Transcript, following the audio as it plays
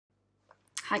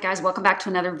Hi guys, welcome back to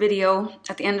another video.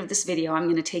 At the end of this video, I'm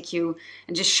going to take you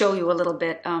and just show you a little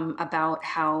bit about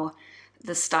how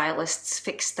the stylists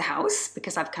fixed the house,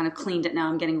 because I've kind of cleaned it now.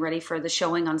 I'm getting ready for the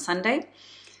showing on Sunday.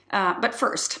 But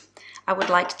first, I would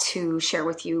like to share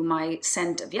with you my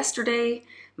scent of yesterday,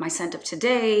 my scent of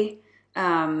today,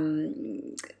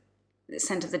 scent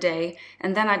of the day,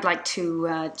 and then I'd like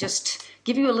to just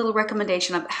give you a little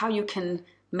recommendation of how you can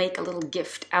make a little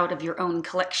gift out of your own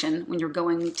collection when you're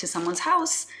going to someone's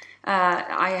house.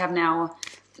 I have now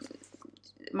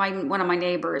one of my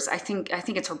neighbors, I think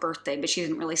it's her birthday, but she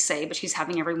didn't really say, but she's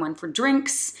having everyone for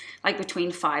drinks, like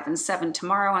between 5 and 7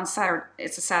 tomorrow on Saturday.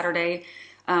 It's a Saturday.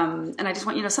 And I just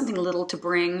want, something little to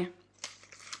bring.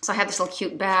 So I have this little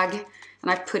cute bag,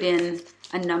 and I've put in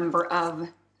a number of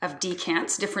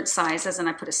decants, different sizes, and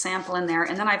I put a sample in there.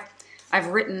 And then I've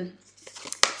written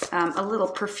a little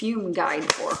perfume guide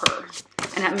for her.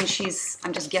 And that means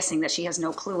I'm just guessing that she has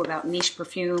no clue about niche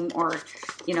perfume, or,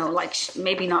 like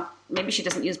maybe she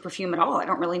doesn't use perfume at all. I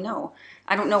don't really know.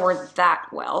 I don't know her that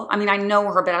well. I mean, I know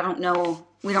her, but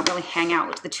we don't really hang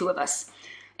out, the two of us.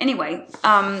 Anyway,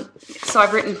 so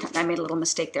I made a little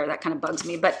mistake there. That kind of bugs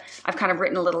me, but I've kind of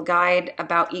written a little guide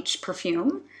about each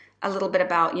perfume, a little bit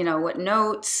about, what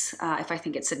notes, if I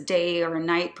think it's a day or a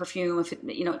night perfume, if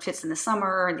it fits in the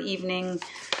summer or the evening.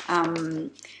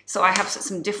 So I have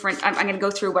some different, I'm going to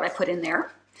go through what I put in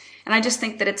there. And I just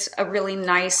think that it's a really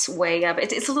nice way of,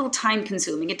 it's a little time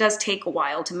consuming. It does take a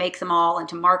while to make them all and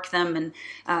to mark them and,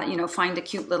 find a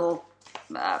cute little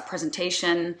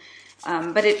presentation.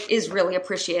 But it is really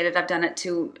appreciated. I've done it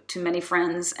to many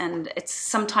friends, and it's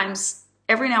sometimes,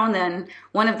 every now and then,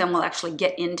 one of them will actually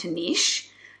get into niche.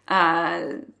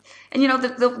 And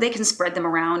they can spread them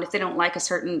around. If they don't like a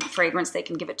certain fragrance, they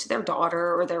can give it to their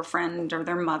daughter or their friend or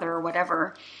their mother or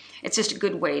whatever. It's just a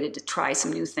good way to try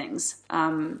some new things.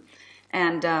 Yeah,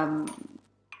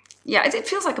 it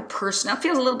feels like it feels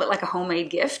a little bit like a homemade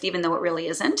gift, even though it really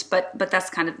isn't. But that's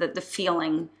kind of the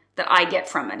feeling that I get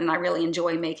from it, and I really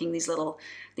enjoy making these little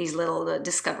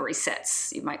discovery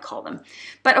sets, you might call them.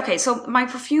 But okay, so my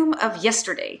perfume of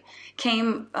yesterday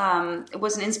came, it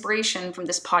was an inspiration from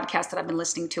this podcast that I've been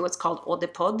listening to. It's called Eau de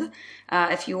Pod.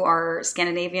 If you are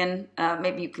Scandinavian,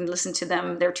 maybe you can listen to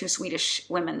them. They're two Swedish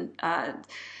women,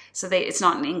 so it's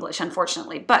not in English,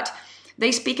 unfortunately, but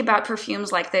they speak about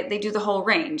perfumes like that. They do the whole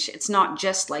range. It's not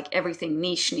just like everything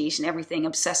niche and everything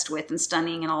obsessed with and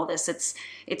stunning and all this.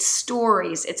 It's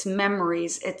stories, it's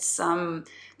memories. It's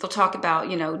they'll talk about,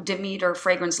 Demeter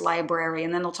fragrance library,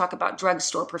 and then they'll talk about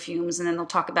drugstore perfumes, and then they'll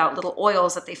talk about little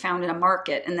oils that they found in a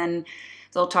market, and then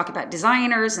they'll talk about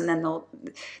designers, and then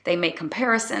they make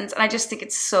comparisons. And I just think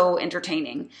it's so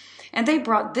entertaining. And they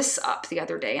brought this up the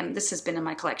other day, and this has been in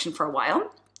my collection for a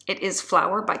while. It is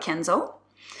Flower by Kenzo.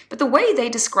 But the way they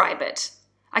describe it,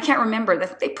 I can't remember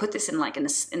that they put this in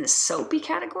the soapy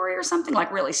category or something,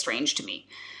 like really strange to me.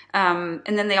 And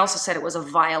then they also said it was a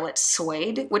violet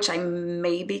suede, which I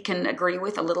maybe can agree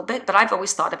with a little bit, but I've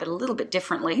always thought of it a little bit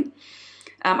differently.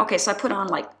 Okay, so I put on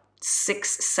like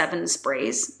 6-7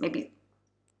 sprays, maybe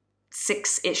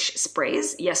 6-ish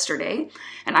sprays yesterday,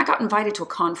 and I got invited to a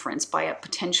conference by a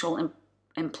potential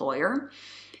employer.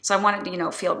 So I wanted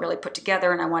to, feel really put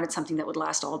together, and I wanted something that would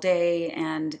last all day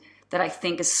and that I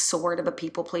think is sort of a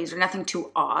people pleaser, nothing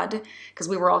too odd, because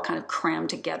we were all kind of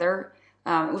crammed together.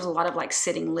 It was a lot of like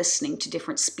sitting, listening to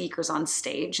different speakers on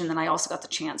stage. And then I also got the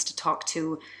chance to talk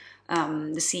to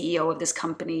the CEO of this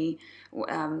company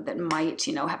that might,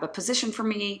 have a position for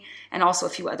me, and also a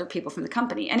few other people from the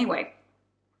company. Anyway,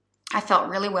 I felt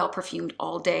really well perfumed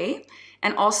all day.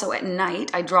 And also at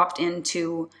night, I dropped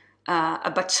into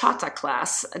a bachata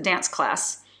class, a dance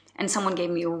class, and someone gave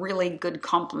me a really good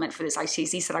compliment for this. He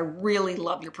said, "I really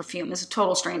love your perfume." This is a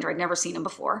total stranger. I'd never seen him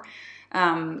before,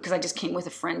 because I just came with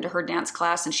a friend to her dance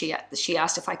class, and she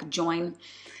asked if I could join.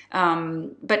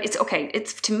 But it's okay.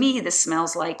 To me, this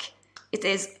smells like it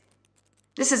is.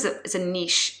 This is a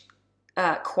niche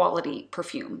quality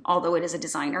perfume, although it is a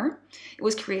designer. It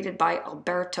was created by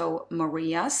Alberto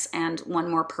Marias and one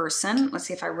more person. Let's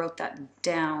see if I wrote that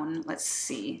down. Let's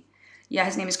see. Yeah,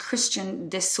 his name is Christian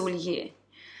Dessolier.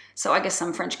 So I guess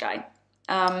some French guy.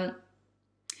 And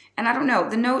I don't know,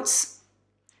 the notes,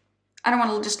 I don't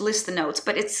want to just list the notes,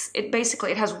 but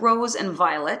it has rose and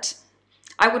violet.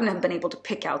 I wouldn't have been able to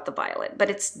pick out the violet, but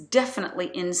it's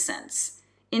definitely incense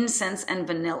and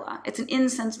vanilla. It's an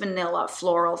incense vanilla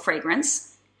floral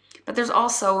fragrance, but it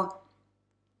also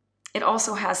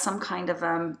has some kind of,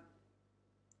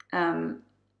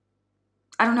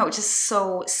 I don't know, it's just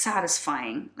so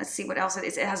satisfying. Let's see what else it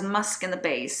is. It has musk in the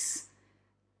base.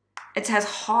 It has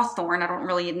hawthorn. I don't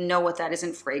really know what that is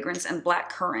in fragrance, and black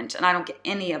currant, and I don't get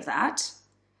any of that.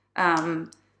 It's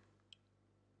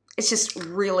just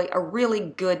really a really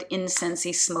good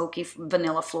incensey, smoky,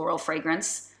 vanilla floral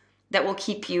fragrance that will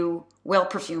keep you well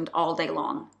perfumed all day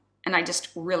long. And I just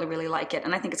really, really like it.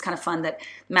 And I think it's kind of fun that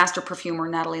master perfumer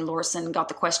Natalie Lorson got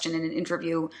the question in an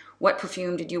interview, what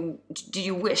perfume do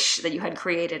you wish that you had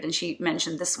created? And she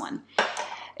mentioned this one.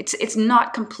 It's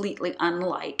not completely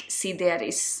unlike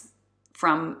Sideris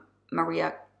from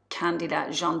Maria Candida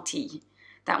Gentile.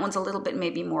 That one's a little bit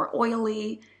maybe more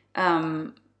oily.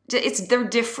 They're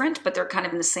different, but they're kind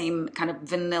of in the same kind of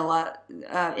vanilla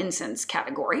incense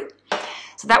category.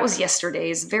 So that was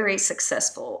yesterday's very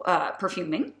successful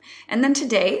perfuming. And then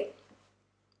today,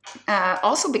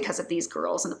 also because of these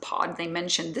girls in the pod, they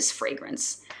mentioned this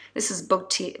fragrance. This is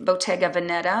Bottega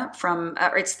Veneta from,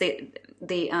 it's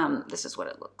this is what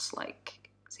it looks like.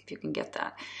 See if you can get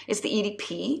that. It's the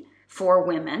EDP for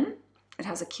women. It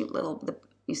has a cute little,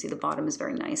 you see the bottom is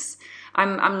very nice.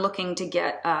 I'm looking to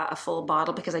get a full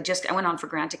bottle because I went on for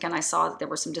Grantica and I saw that there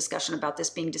was some discussion about this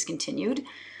being discontinued.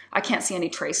 I can't see any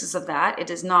traces of that. It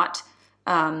is not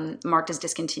marked as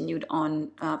discontinued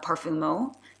on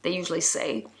Perfume, they usually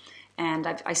say. And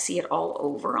I see it all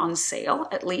over on sale,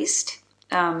 at least.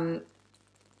 And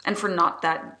for not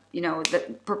that,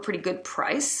 for a pretty good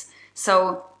price.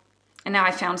 So, and now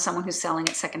I found someone who's selling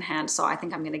it secondhand, so I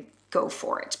think I'm going to go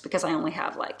for it because I only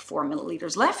have like 4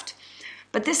 milliliters left.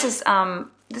 But this is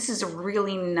a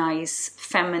really nice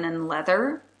feminine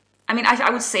leather. I mean, I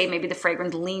would say maybe the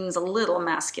fragrance leans a little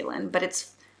masculine, but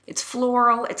it's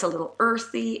floral, it's a little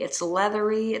earthy, it's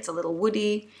leathery, it's a little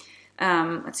woody.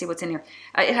 Let's see what's in here.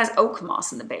 It has oak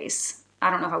moss in the base. I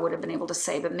don't know if I would have been able to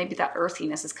say, but maybe that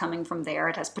earthiness is coming from there.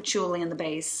 It has patchouli in the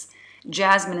base,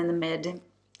 jasmine in the mid,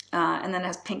 and then it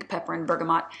has pink pepper and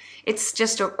bergamot. It's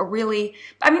just a really,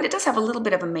 I mean, it does have a little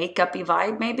bit of a makeup-y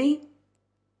vibe, maybe.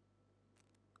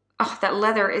 Oh, that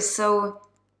leather is so,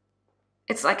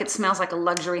 it's like it smells like a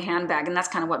luxury handbag, and that's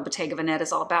kind of what Bottega Veneta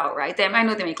is all about, right? I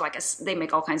know they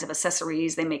make all kinds of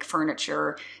accessories, they make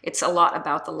furniture. It's a lot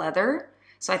about the leather.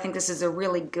 So I think this is a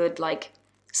really good like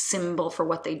symbol for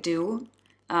what they do.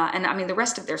 And I mean, the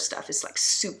rest of their stuff is like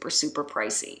super, super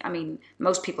pricey. I mean,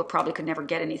 most people probably could never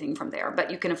get anything from there, but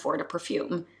you can afford a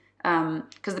perfume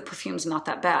because the perfume's not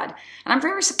that bad. And I'm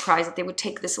very surprised that they would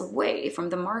take this away from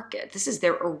the market. This is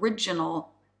their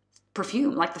original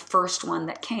perfume, like the first one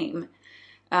that came.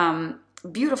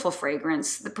 Beautiful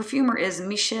fragrance. The perfumer is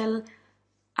Michel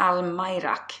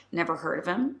Almayrac. Never heard of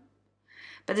him.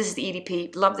 But this is the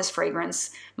EDP. Love this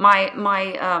fragrance. My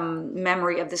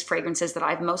memory of this fragrance is that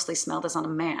I've mostly smelled this on a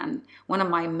man. One of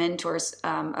my mentors,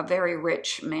 a very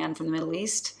rich man from the Middle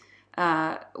East,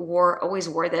 always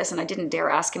wore this, and I didn't dare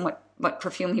ask him what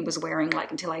perfume he was wearing like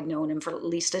until I'd known him for at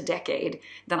least a decade.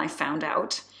 Then I found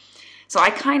out. So I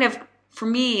kind of, for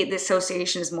me, the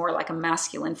association is more like a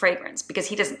masculine fragrance because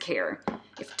he doesn't care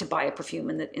if to buy a perfume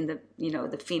in the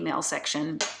the female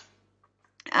section.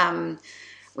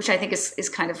 Which I think is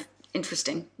kind of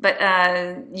interesting. But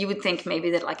you would think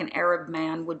maybe that like an Arab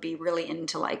man would be really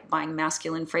into like buying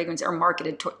masculine fragrance or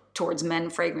marketed towards men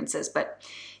fragrances, but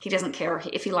he doesn't care.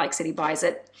 If he likes it, he buys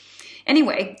it.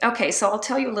 Anyway, okay, so I'll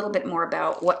tell you a little bit more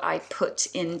about what I put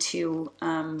into,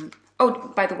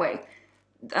 oh, by the way,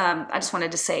 I just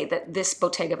wanted to say that this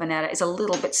Bottega Veneta is a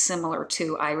little bit similar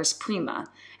to Iris Prima.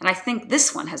 And I think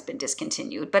this one has been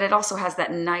discontinued, but it also has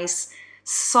that nice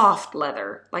soft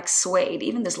leather, like suede.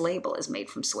 Even this label is made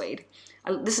from suede.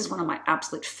 This is one of my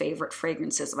absolute favorite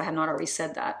fragrances, if I had not already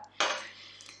said that.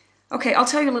 Okay, I'll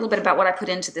tell you a little bit about what I put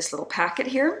into this little packet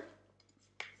here.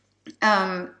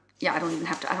 Yeah, I don't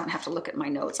have to look at my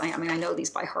notes. I mean, I know these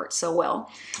by heart so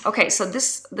well. Okay, so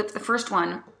the first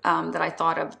one that I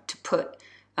thought of to put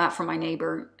for my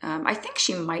neighbor, I think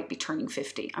she might be turning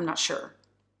 50. I'm not sure.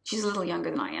 She's a little younger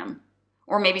than I am.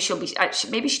 Or maybe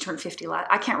maybe she turned 50 last.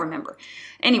 I can't remember.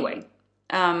 Anyway,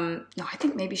 no, I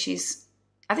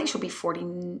think she'll be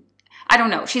 40. I don't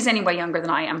know. She's anyway younger than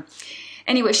I am.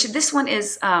 Anyway, this one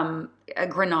is a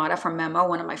Granada from Memo,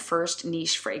 one of my first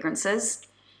niche fragrances.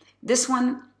 This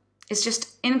one is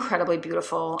just incredibly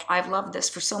beautiful. I've loved this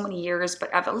for so many years,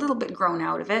 but I've a little bit grown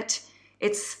out of it.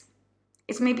 It's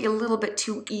maybe a little bit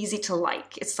too easy to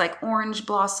like. It's like orange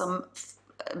blossom,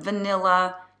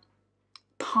 vanilla,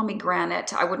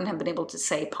 pomegranate. I wouldn't have been able to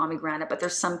say pomegranate, but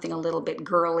there's something a little bit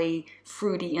girly,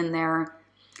 fruity in there,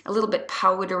 a little bit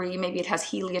powdery. Maybe it has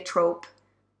heliotrope.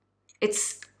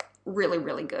 It's really,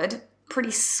 really good.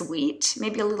 Pretty sweet,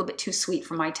 maybe a little bit too sweet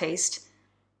for my taste,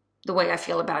 the way I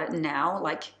feel about it now.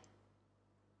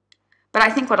 But I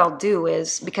think what I'll do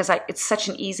is, because it's such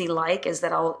an easy like, is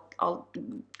that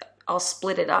I'll I'll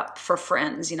split it up for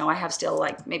friends. You know, I have still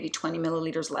like maybe 20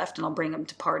 milliliters left, and I'll bring them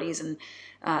to parties and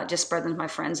just spread them to my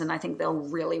friends, and I think they'll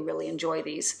really, really enjoy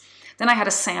these. Then I had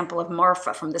a sample of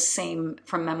Marfa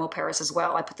from Memo Paris as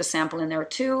well. I put the sample in there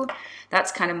too.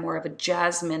 That's kind of more of a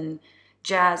jasmine,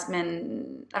 I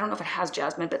don't know if it has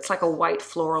jasmine, but it's like a white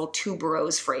floral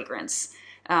tuberose fragrance.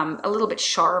 A little bit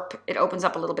sharp. It opens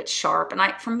up a little bit sharp. And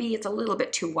for me, it's a little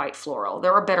bit too white floral.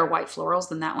 There are better white florals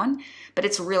than that one, but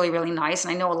it's really, really nice.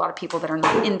 And I know a lot of people that are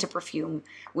not into perfume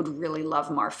would really love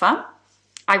Marfa.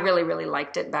 I really, really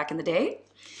liked it back in the day.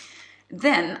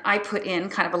 Then I put in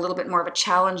kind of a little bit more of a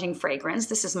challenging fragrance.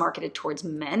 This is marketed towards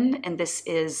men, and this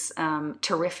is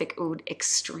Terryfic Oud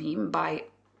Extreme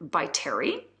by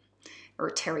Terry, or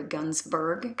Terry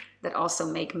Gunsberg, that also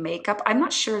make makeup. I'm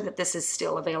not sure that this is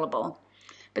still available,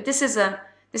 but this is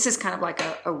kind of like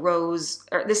a rose,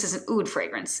 or this is an oud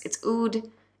fragrance. It's oud,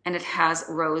 and it has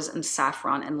rose and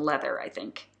saffron and leather, I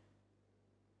think.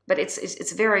 But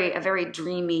it's a very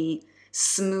dreamy,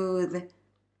 smooth,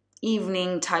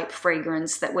 evening type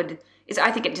fragrance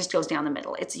I think it just goes down the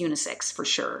middle. It's unisex for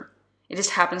sure. It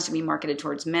just happens to be marketed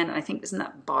towards men, and I think, isn't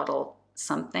that bottle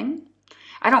something?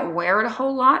 I don't wear it a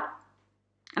whole lot,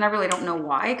 and I really don't know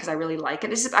why, because I really like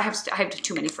it. It's just, I have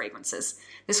too many fragrances.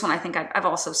 This one, I think I've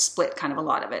also split kind of a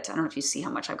lot of it. I don't know if you see how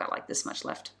much I've got, like this much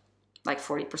left, like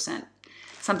 40%,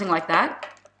 something like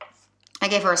that. I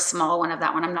gave her a small one of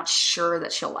that one. I'm not sure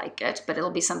that she'll like it, but it'll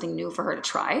be something new for her to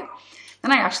try.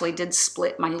 Then I actually did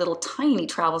split my little tiny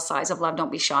travel size of Love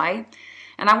Don't Be Shy.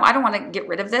 And I don't want to get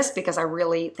rid of this because I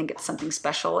really think it's something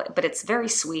special, but it's very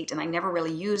sweet and I never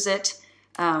really use it.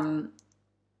 But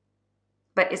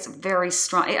it's very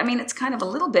strong. I mean, it's kind of a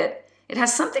little bit, it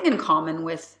has something in common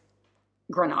with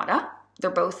Granada. They're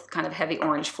both kind of heavy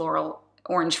orange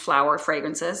flower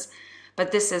fragrances.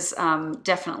 But this is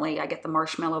definitely, I get the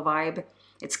marshmallow vibe.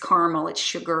 It's caramel, it's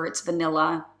sugar, it's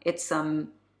vanilla. It's,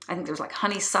 I think there's like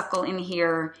honeysuckle in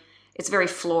here. It's very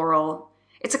floral.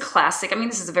 It's a classic. I mean,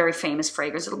 this is a very famous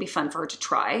fragrance. It'll be fun for her to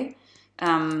try.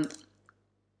 And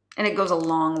it goes a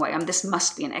long way. This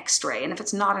must be an X-ray. And if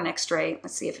it's not an X-ray,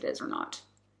 let's see if it is or not.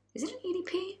 Is it an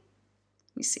EDP?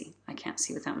 Let me see. I can't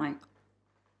see without my,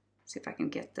 see if I can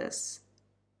get this.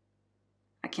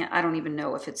 I don't even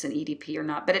know if it's an EDP or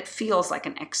not, but it feels like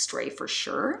an X-ray for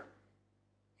sure.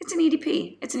 It's an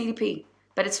EDP. It's an EDP.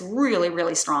 But it's really,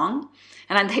 really strong.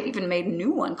 And they've even made a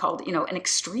new one called, you know, an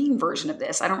extreme version of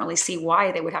this. I don't really see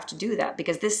why they would have to do that,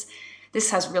 because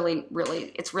this has really,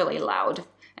 really, it's really loud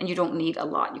and you don't need a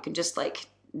lot. You can just like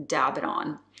dab it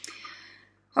on.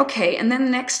 Okay, and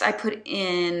then next I put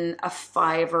in a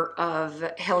 5er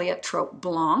of Heliotrope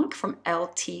Blanc from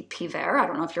LT Piver. I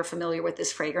don't know if you're familiar with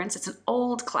this fragrance. It's an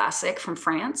old classic from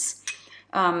France.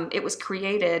 It was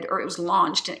created, or it was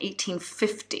launched in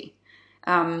 1850.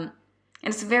 And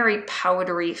it's a very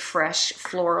powdery, fresh,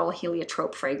 floral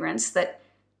heliotrope fragrance that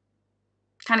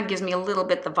kind of gives me a little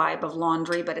bit the vibe of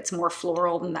laundry, but it's more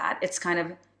floral than that. It's kind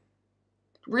of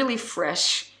really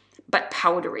fresh, but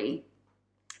powdery.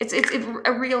 It's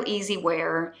a real easy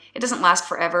wear. It doesn't last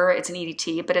forever. It's an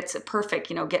EDT, but it's a perfect,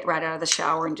 you know, get right out of the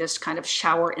shower and just kind of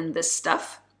shower in this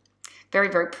stuff. Very,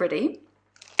 very pretty.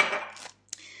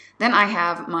 Then I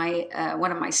have my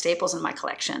one of my staples in my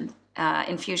collection.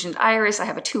 Infusion Iris. I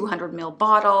have a 200 ml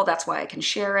bottle. That's why I can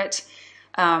share it.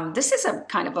 This is a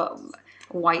kind of a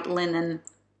white linen.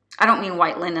 I don't mean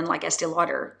white linen like Estee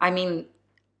Lauder. I mean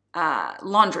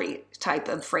laundry type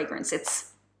of fragrance.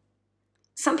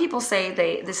 Some people say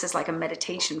this is like a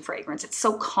meditation fragrance. It's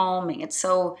so calming. It's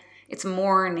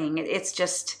morning. It's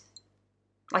just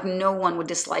like no one would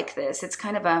dislike this. It's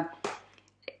kind of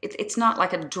it's not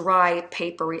like a dry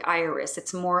papery iris.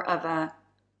 It's more of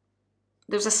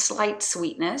there's a slight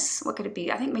sweetness. What could it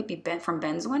be? I think maybe from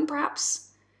benzoin, perhaps.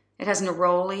 It has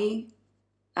neroli,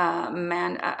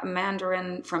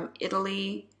 mandarin from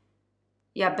Italy.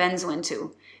 Yeah, benzoin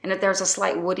too. And there's a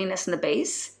slight woodiness in the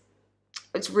base.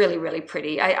 It's really, really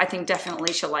pretty. I think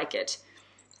definitely she'll like it.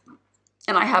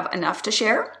 And I have enough to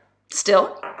share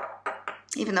still,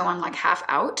 even though I'm like half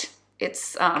out.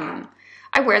 It's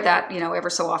I wear that, you know, ever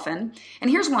so often.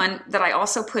 And here's one that I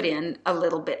also put in a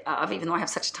little bit of, even though I have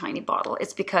such a tiny bottle.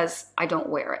 It's because I don't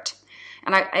wear it.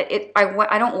 And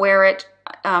I don't wear it.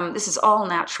 This is all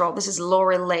natural. This is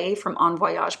Lorelei from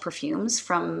Envoyage Perfumes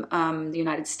from the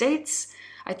United States.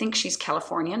 I think she's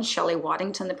Californian, Shelley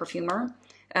Waddington, the perfumer.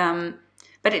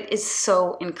 But it is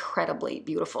so incredibly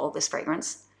beautiful, this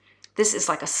fragrance. This is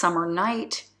like a summer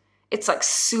night. It's like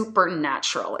super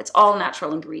natural. It's all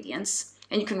natural ingredients.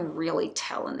 And you can really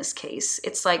tell in this case.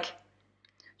 It's like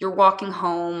you're walking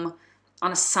home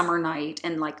on a summer night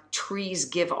and like trees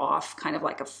give off kind of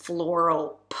like a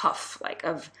floral puff, like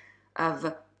of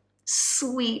of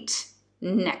sweet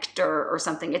nectar or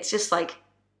something. It's just like,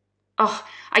 oh,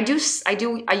 I use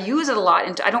it a lot,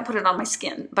 and I don't put it on my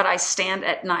skin, but I stand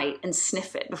at night and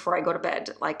sniff it before I go to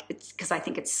bed. Like, it's because I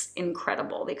think it's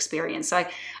incredible, the experience. So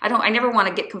I never want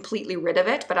to get completely rid of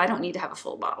it, but I don't need to have a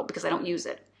full bottle because I don't use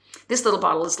it. This little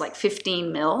bottle is like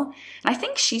 15 ml, and I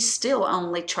think she still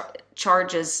only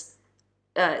charges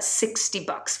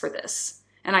 $60 for this.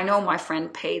 And I know my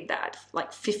friend paid that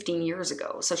like 15 years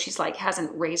ago. So she's like,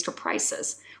 hasn't raised her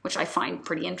prices, which I find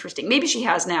pretty interesting. Maybe she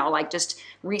has now, like just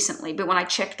recently. But when I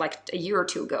checked like a year or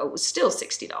two ago, it was still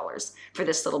 $60 for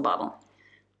this little bottle.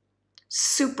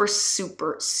 Super,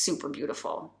 super, super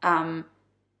beautiful.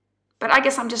 But I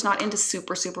guess I'm just not into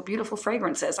super, super beautiful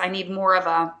fragrances. I need more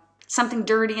of something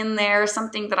dirty in there,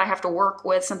 something that I have to work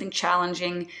with, something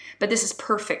challenging. But this is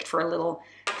perfect for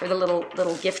the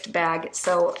little gift bag.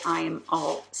 So I am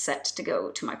all set to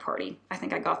go to my party. I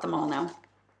think I got them all now.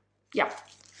 Yeah,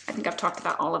 I think I've talked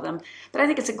about all of them. But I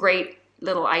think it's a great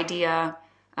little idea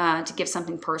to give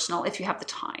something personal if you have the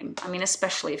time. I mean,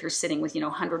 especially if you're sitting with,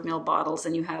 100 ml bottles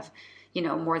and you have,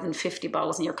 more than 50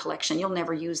 bottles in your collection. You'll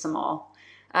never use them all.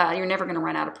 You're never going to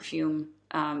run out of perfume.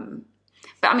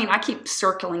 But I mean, I keep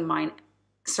circling mine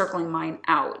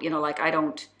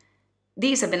out,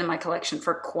 these have been in my collection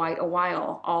for quite a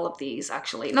while, all of these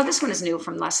actually. No, this one is new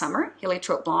from last summer,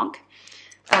 Heliotrope Blanc.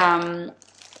 But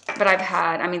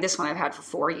this one I've had for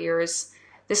 4 years.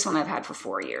 This one I've had for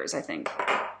 4 years, I think.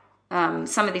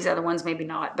 Some of these other ones, maybe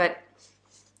not, but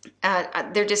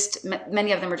they're just,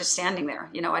 many of them are just standing there.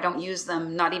 I don't use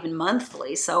them, not even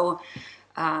monthly, so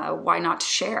why not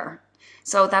share?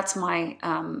 So that's my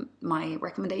my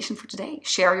recommendation for today.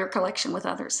 Share your collection with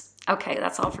others. Okay,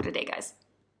 that's all for today, guys.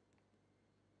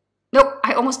 Nope,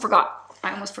 I almost forgot.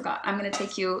 I'm going to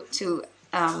take you to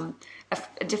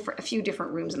a few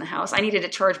different rooms in the house. I needed to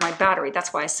charge my battery.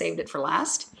 That's why I saved it for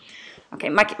last. Okay,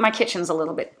 my kitchen's a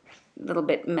little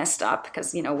bit messed up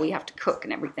because we have to cook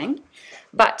and everything.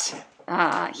 But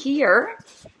here,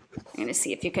 I'm going to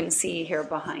see if you can see here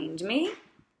behind me.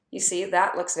 You see,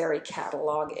 that looks very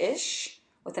catalog-ish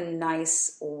with a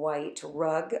nice white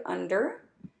rug under.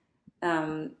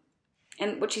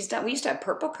 And what she's done, we used to have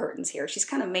purple curtains here. She's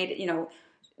kind of made it,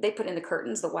 they put in the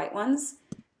curtains, the white ones,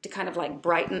 to kind of like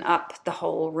brighten up the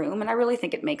whole room. And I really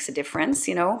think it makes a difference,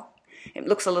 It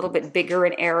looks a little bit bigger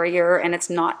and airier, and it's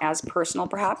not as personal,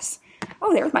 perhaps.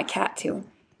 Oh, there's my cat, too.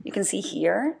 You can see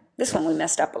here. This one we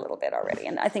messed up a little bit already.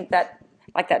 And I think that,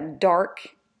 like that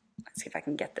dark... Let's see if I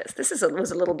can get this. This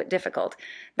was a little bit difficult.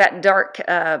 That dark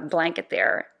blanket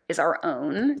there is our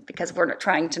own because we're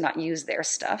trying to not use their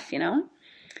stuff,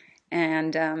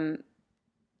 And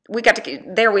we got to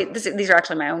there. These are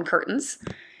actually my own curtains.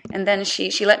 And then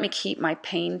she let me keep my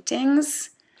paintings.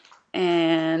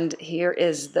 And here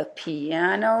is the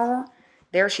piano.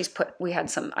 There we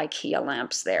had some IKEA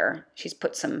lamps there. She's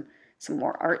put some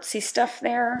more artsy stuff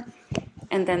there.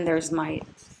 And then there's my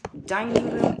dining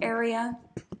room area.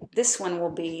 This one will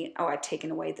be, I've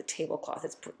taken away the tablecloth.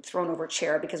 It's thrown over a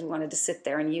chair because we wanted to sit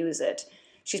there and use it.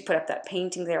 She's put up that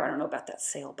painting there. I don't know about that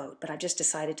sailboat, but I just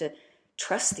decided to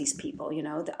trust these people,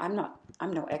 that I'm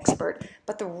no expert.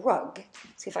 But the rug,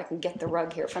 see if I can get the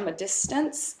rug here from a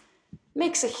distance,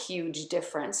 makes a huge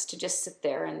difference to just sit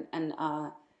there and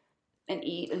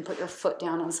eat and put your foot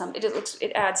down on something.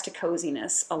 It adds to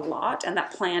coziness a lot. And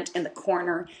that plant in the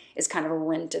corner is kind of a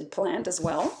rented plant as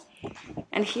well.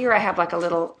 And here I have like a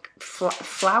little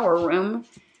flower room,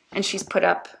 and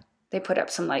they put up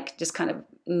some like just kind of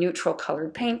neutral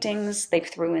colored paintings. They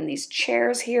threw in these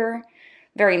chairs here,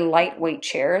 very lightweight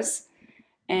chairs,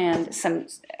 and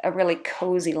a really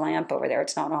cozy lamp over there.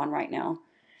 It's not on right now.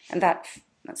 And that,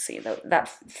 let's see, that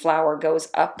flower goes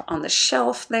up on the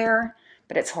shelf there,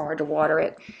 but it's hard to water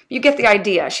it. You get the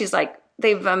idea. She's like,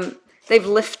 they've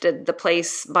lifted the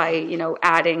place by,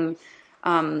 adding,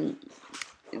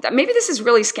 maybe this is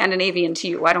really Scandinavian to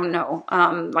you. I don't know.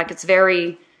 Like it's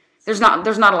very, there's not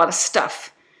a lot of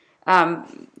stuff.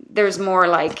 There's more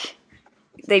like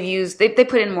they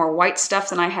put in more white stuff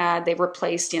than I had. They've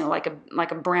replaced, like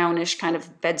a brownish kind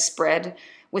of bedspread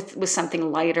with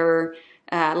something lighter,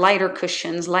 lighter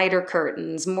cushions, lighter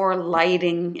curtains, more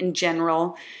lighting in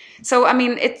general. So, I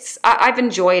mean, I've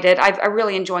enjoyed it. I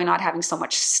really enjoy not having so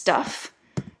much stuff.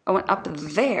 I went up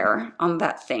there on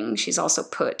that thing. She's also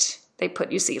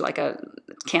you see like a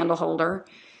candle holder,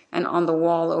 and on the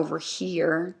wall over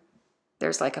here,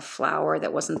 there's like a flower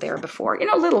that wasn't there before,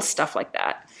 little stuff like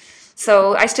that.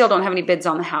 So I still don't have any bids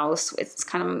on the house.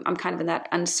 I'm kind of in that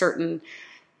uncertain.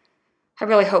 I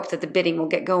really hope that the bidding will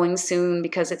get going soon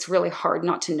because it's really hard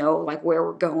not to know like where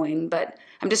we're going, but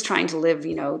I'm just trying to live,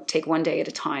 take one day at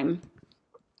a time.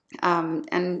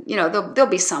 And you know, there'll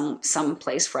be some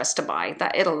place for us to buy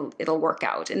that it'll work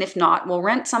out. And if not, we'll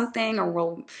rent something or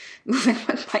we'll move in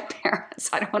with my parents.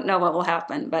 I don't know what will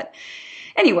happen, but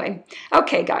anyway,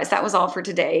 okay, guys, that was all for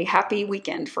today. Happy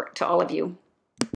weekend to all of you.